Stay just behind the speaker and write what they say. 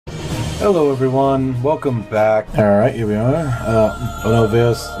Hello everyone, welcome back. Alright, here we are. Oh no,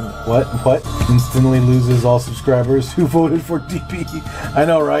 Vios, what? Instantly loses all subscribers who voted for DP. I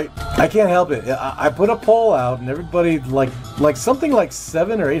know, right? I can't help it. I put a poll out and everybody, like something like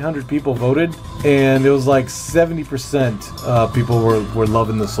 700 or 800 people voted, and it was like 70% people were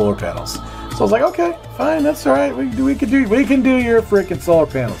loving the solar panels. So I was like, okay, fine, that's alright. We can do your freaking solar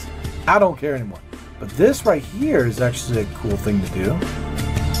panels. I don't care anymore. But this right here is actually a cool thing to do.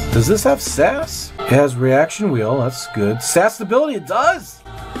 Does this have SAS? It has reaction wheel, that's good. SAS stability, it does!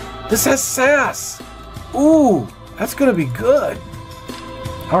 This has SAS! Ooh, that's gonna be good.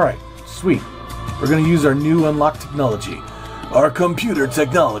 Alright, sweet. We're gonna use our new unlocked technology. Our computer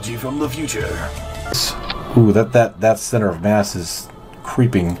technology from the future. Ooh, that center of mass is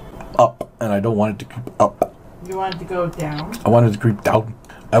creeping up, and I don't want it to creep up. You want it to go down? I want it to creep down.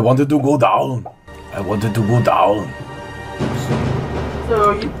 I want it to go down. I want it to go down.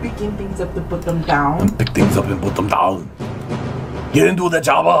 So you're picking things up to put them down? Pick things up and put them down. Get into the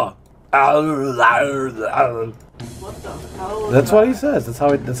chopper. What the hell? That's what he says. That's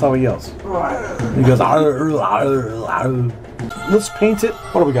how he yells. He goes. Let's paint it.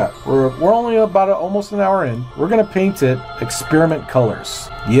 What do we got? We're only about almost an hour in. We're gonna paint it experiment colors.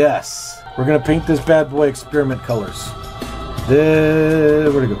 Yes, we're gonna paint this bad boy experiment colors. Where'd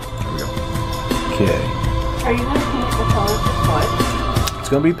it go? There we go. Okay. Are you gonna paint the color of your foot? It's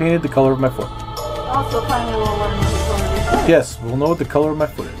gonna be painted the color of my foot. Also, finally, we'll learn what the color of your foot. Yes, we'll know what the color of my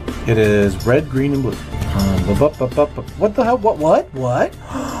foot is. It is red, green, and blue. What the hell? What? What?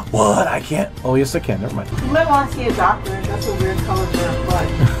 I can't. Oh, yes, I can. Never mind. You might want to see a doctor. That's a weird color for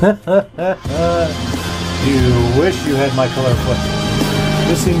a foot. You wish you had my color of foot.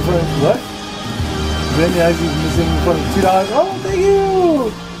 Missing from what? Then as you missing from $2. Oh, thank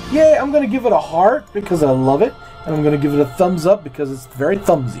you! Yay! I'm gonna give it a heart because I love it, and I'm gonna give it a thumbs up because it's very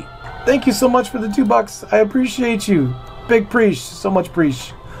thumbsy. Thank you so much for the $2. I appreciate you. Big preach. So much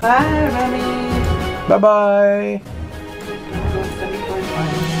preach. Bye, Remy. Bye-bye.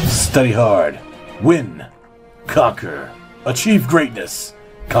 Study hard. Win. Conquer. Achieve greatness.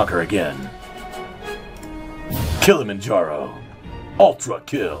 Conquer again. Kilimanjaro. Ultra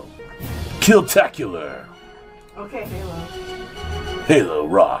kill. Killtacular. Okay, Halo. Halo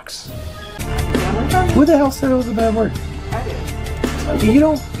rocks. Who the hell said it was a bad word? I did. You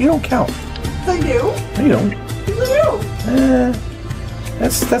don't count. I do. No, you don't. I do.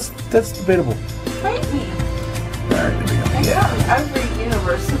 That's debatable. Fight me. Alright, there we go. I found every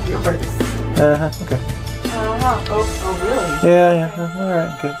universe of yours. Okay. Oh, really? Yeah,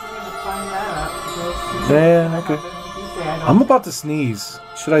 alright, okay. I'm gonna find that out. Yeah, okay. I'm about to sneeze.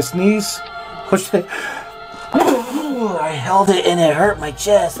 Should I sneeze? What should I held it and it hurt my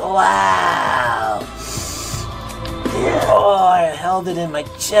chest. Wow. Oh, I held it in my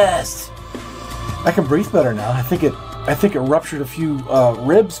chest. I can breathe better now. I think it ruptured a few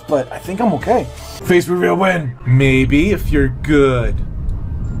ribs, but I think I'm okay. Face reveal win. Maybe if you're good.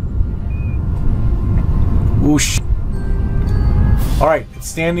 Whoosh. Alright, it's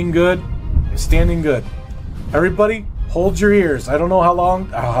standing good. It's standing good. Everybody, hold your ears. I don't know how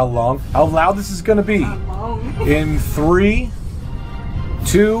loud this is gonna be. In 3,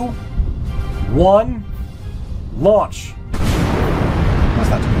 2, 1, launch. That's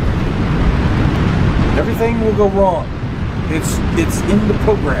not too bad. Everything will go wrong. It's in the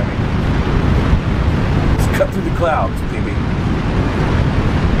programming. Let's cut through the clouds, baby.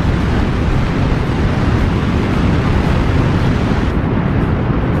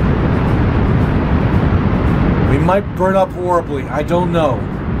 We might burn up horribly. I don't know. We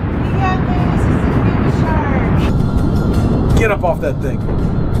got this. It's a baby shark. Get up off that thing.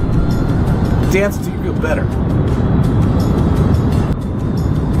 Dance till you feel better.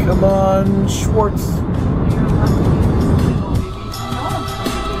 Come on, Schwartz.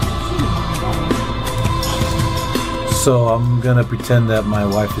 So I'm gonna pretend that my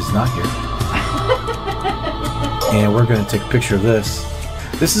wife is not here. And we're gonna take a picture of this.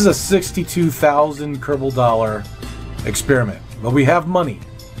 This is a 62,000 Kerbal dollar experiment. But we have money.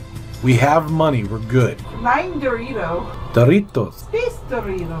 We have money, we're good. 9 Dorito. Doritos. Space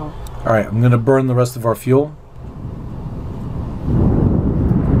Dorito. Alright, I'm gonna burn the rest of our fuel.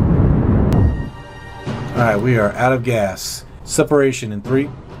 Alright, we are out of gas. Separation in 3,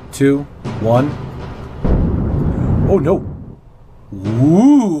 2, 1. Oh no!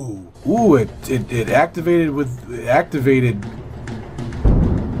 Ooh! Ooh, it activated activated.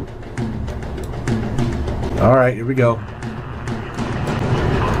 Alright, here we go.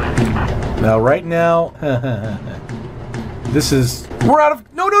 Now right now this is we're out of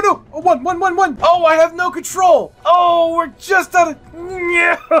no. Oh, one. Oh, I have no control. Oh, we're just out of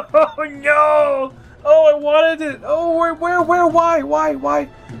no! Oh, I wanted it. Oh, where? Why?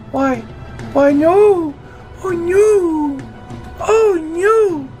 No! Oh no! Oh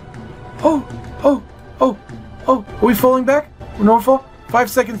no! Oh! Are we falling back? No fall. 5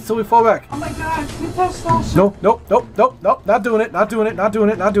 seconds till we fall back. Oh my gosh, we touched all shit. Nope. Not doing it.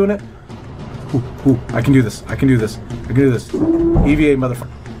 Ooh, I can do this. EVA, motherfucker.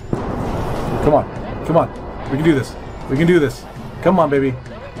 Come on. We can do this. Come on, baby.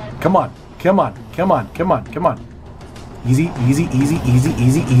 Come on. Easy.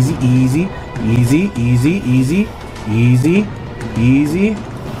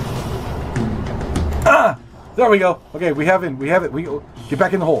 Ah! There we go. Okay, we have it. We get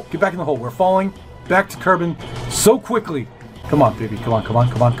back in the hole. We're falling back to Kerbal so quickly. Come on, baby. Come on.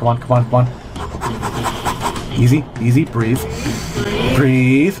 Easy. Breathe.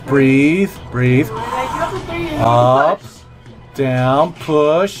 Up. Down.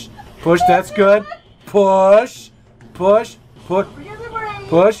 Push. That's good. Push. Hold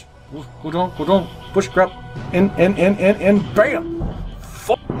on. Push, grab. In. Bam.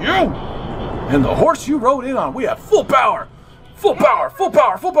 Fuck you. And the horse you rode in on, we have full power.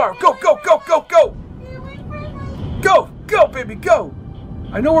 Go. Go, baby, go.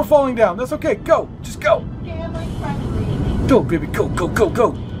 I know we're falling down. That's okay. Go. Just go. Go, baby, go.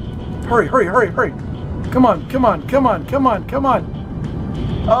 Hurry. Come on.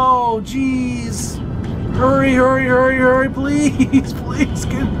 Oh, jeez. Hurry, please.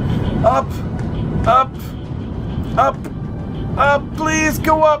 Get up. Please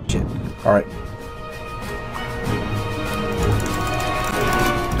go up. Shit. All right.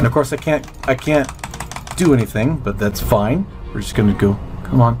 And of course I can't do anything, but that's fine. We're just gonna go.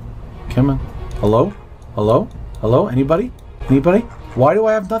 Come on. Hello? Anybody? Why do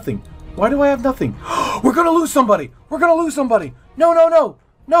I have nothing? We're gonna lose somebody. No.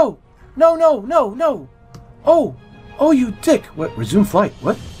 Oh, you dick. What? Resume flight.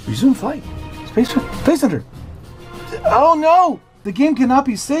 What? Resume flight. Space Center. Oh no! The game cannot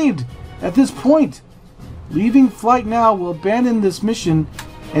be saved at this point. Leaving flight now will abandon this mission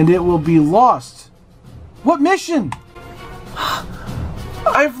and it will be lost. What mission?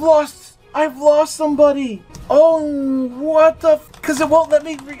 I've lost somebody. Oh, what the because it won't let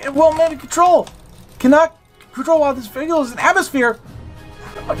me control. Cannot control while this vehicle is an atmosphere.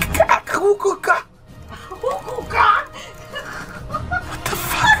 What the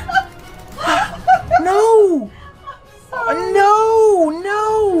fuck?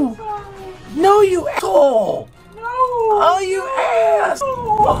 No, you asshole. No. Oh, you ass.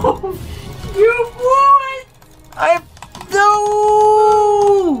 No. You blew it.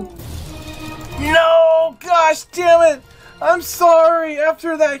 No, gosh damn it. I'm sorry.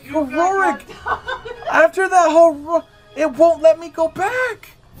 After that heroic, it won't let me go back.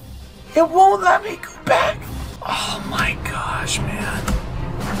 Oh my gosh, man.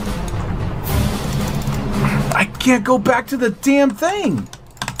 I can't go back to the damn thing.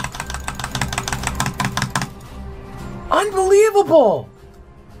 Unbelievable.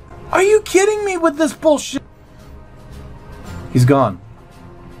 Are you kidding me with this bullshit? He's gone.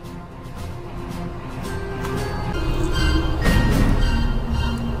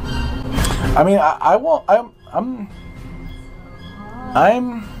 I mean, I won't.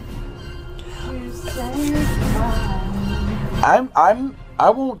 I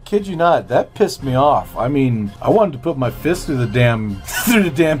won't kid you not. That pissed me off. I mean, I wanted to put my fist through the damn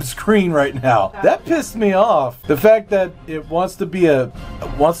screen right now. That pissed me off. The fact that it wants to be a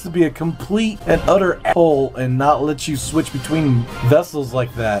complete and utter asshole and not let you switch between vessels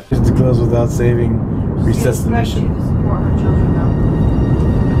like that. Just to close without saving. Recess the mission.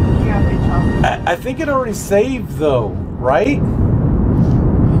 I think it already saved though, right?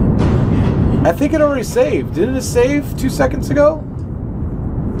 I think it already saved. Didn't it save 2 seconds ago?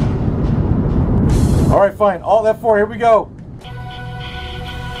 Alright, fine. All that for, here we go.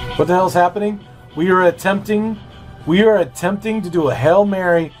 What the hell's happening? We are attempting to do a Hail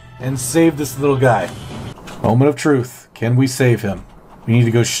Mary and save this little guy. Moment of truth. Can we save him? We need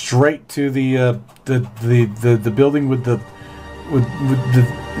to go straight to the building with the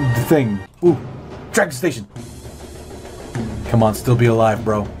thing. Ooh, track station. Come on, still be alive,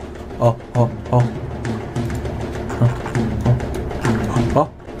 bro. Oh.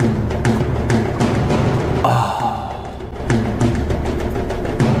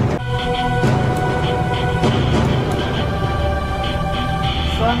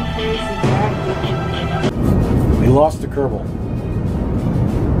 We lost the Kerbal.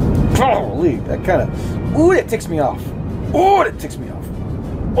 Holy, that kind of. Ooh, that ticks me off. Oh, that ticks me off.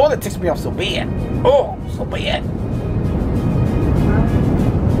 Oh, that ticks me off so bad. Oh, so bad.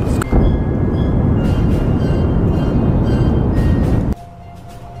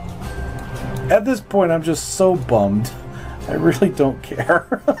 At this point, I'm just so bummed. I really don't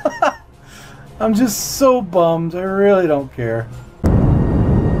care. I'm just so bummed. I really don't care.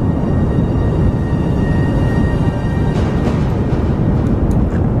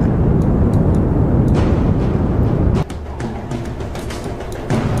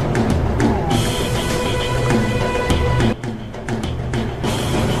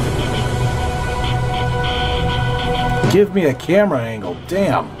 Give me a camera angle,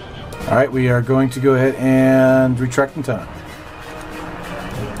 damn. All right, we are going to go ahead and retract antenna.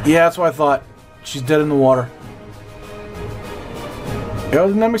 Yeah, that's what I thought. She's dead in the water.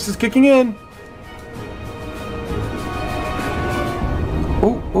 Aerodynamics is kicking in.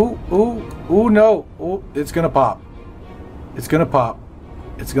 Ooh, ooh, ooh, ooh, no. Ooh, it's gonna pop. It's gonna pop.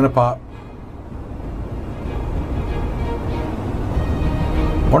 It's gonna pop.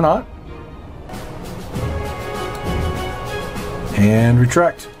 Or not. And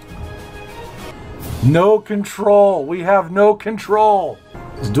retract. No control. We have no control.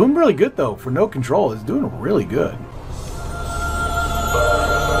 It's doing really good though. For no control, it's doing really good.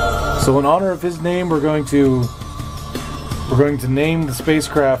 So in honor of his name, we're going to name the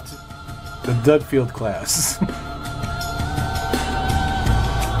spacecraft the Dudfield class.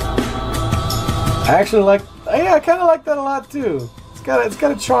 I kind of like that a lot too. It's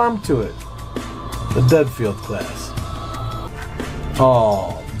got a charm to it. The Dudfield class.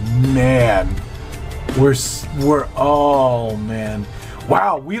 Oh man, oh man,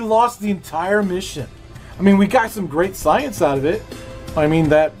 wow, we lost the entire mission. I mean, we got some great science out of it. What I mean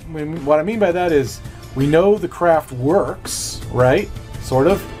by that is we know the craft works, right? Sort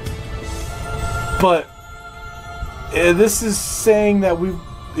of. But this is saying that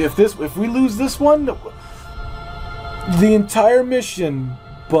if we lose this one, the entire mission,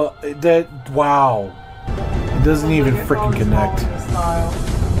 wow. It doesn't even freaking connect.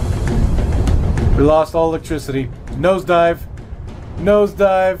 We lost all electricity. Nosedive.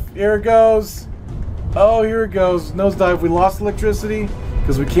 Nosedive. Here it goes. Oh, here it goes. Nosedive. We lost electricity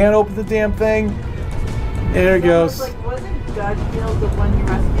because we can't open the damn thing. There it goes. Wasn't Dudfield the one you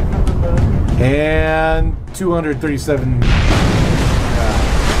rescued from the boat? And 237.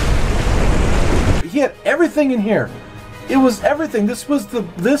 He had everything in here. It was everything. This was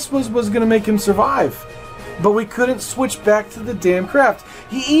gonna make him survive. But we couldn't switch back to the damn craft.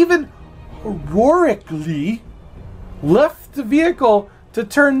 He even heroically left the vehicle to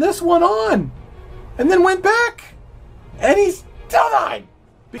turn this one on. And then went back. And he still died.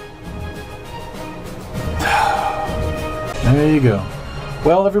 There you go.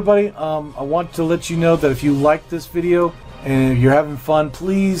 Well, everybody, I want to let you know that if you like this video and if you're having fun,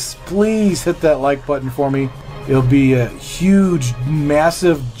 please hit that like button for me. It'll be a huge,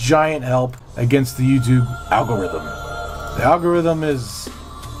 massive, giant help against the YouTube algorithm. The algorithm is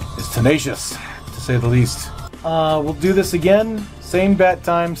tenacious, to say the least. We'll do this again, same bat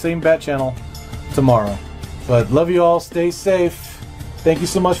time, same bat channel tomorrow. But love you all, stay safe. Thank you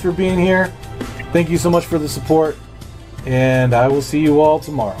so much for being here. Thank you so much for the support. And I will see you all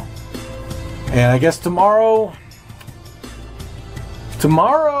tomorrow. And I guess tomorrow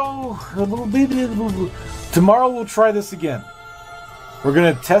we'll try this again. We're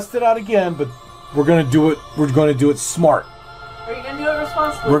gonna test it out again, but we're gonna do it smart. Are you gonna do it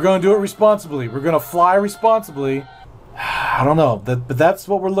responsibly? We're gonna do it responsibly. We're gonna fly responsibly. I don't know, but that's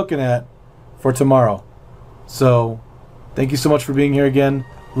what we're looking at for tomorrow. So, thank you so much for being here again.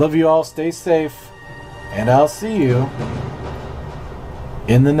 Love you all, stay safe, and I'll see you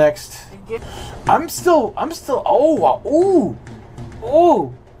in the next. I'm still, oh,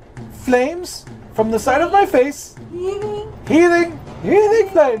 flames from the side of my face. Heating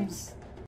flames.